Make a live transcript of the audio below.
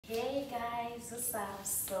Hey guys, what's up?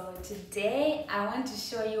 So today I want to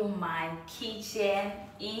show you my kitchen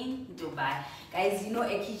in Dubai. Guys, you know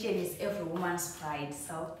a kitchen is every woman's pride,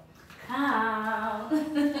 so come.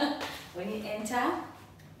 When you enter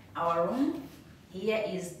our room, here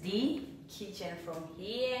is the kitchen from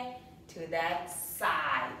here to that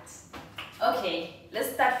side. Okay,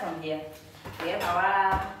 let's start from here. We have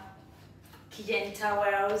our kitchen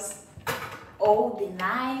towels, all the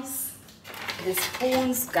knives, the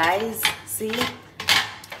spoons, guys, see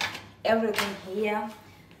everything here.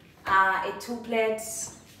 A 2-plate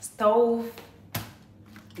stove,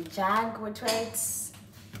 the jug, what right?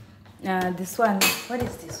 This one, what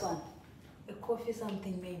is this one? A coffee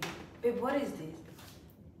something maybe. Babe, what is this?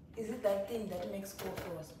 Is it that thing that makes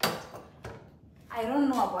coffee or something? I don't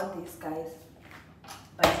know about this, guys,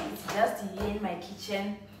 but it's just here in my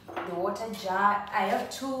kitchen. The water jar, I have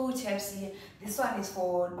 2 taps here. This one is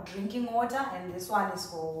for drinking water and this one is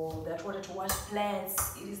for that water to wash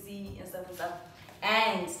plates, easy and stuff and stuff.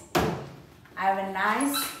 And I have a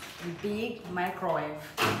nice big microwave.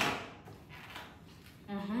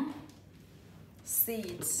 See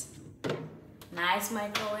it, nice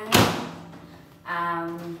microwave.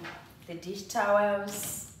 The dish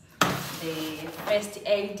towels, the first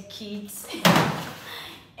aid kits.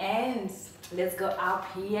 And let's go up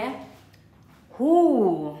here.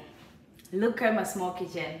 Ooh, look at my small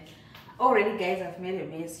kitchen. Already, guys, I've made a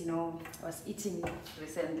mess, you know. I was eating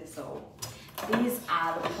recently, so these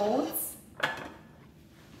are the pots.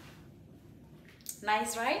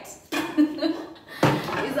 Nice, right?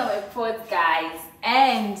 These are my pots, guys.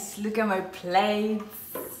 And look at my plates,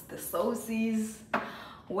 the sauces,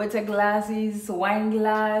 water glasses, wine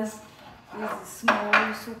glass. This is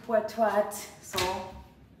small, super twat. So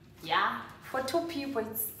yeah, for 2 people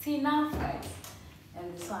it's enough, guys.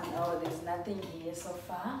 And this one, oh, there's nothing here so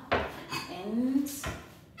far. And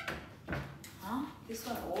this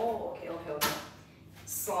one, oh, okay.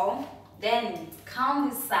 So then come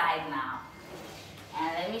this side now,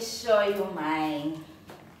 and let me show you my,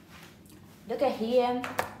 look at here,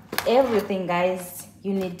 everything, guys,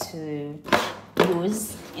 you need to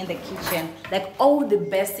use in the kitchen. Like all the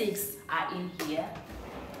basics are in here.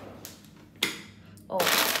 Oh,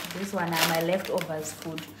 this one are my leftovers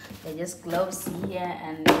food. They're just gloves here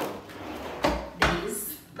and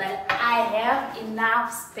these. But I have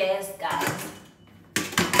enough space, guys.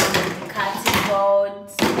 The cutting board,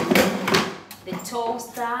 the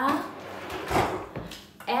toaster,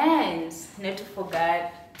 and not to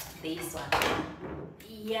forget this one.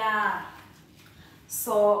 Yeah.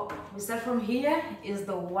 So we start from here is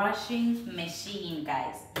the washing machine,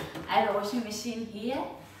 guys. I have a washing machine here.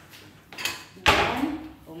 Then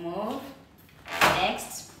we move.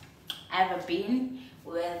 Next, I have a bin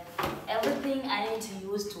with everything I need to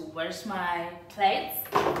use to wash my plates.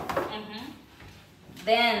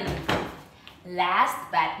 Then, last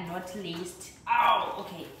but not least,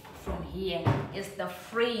 from here is the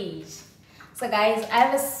fridge. So guys, I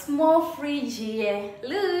have a small fridge here.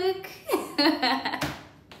 Look. I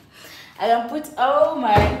can put all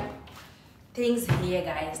my things here,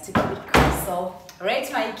 guys, to keep it cool. So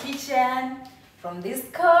rate my kitchen from this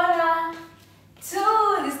corner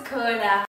to this corner.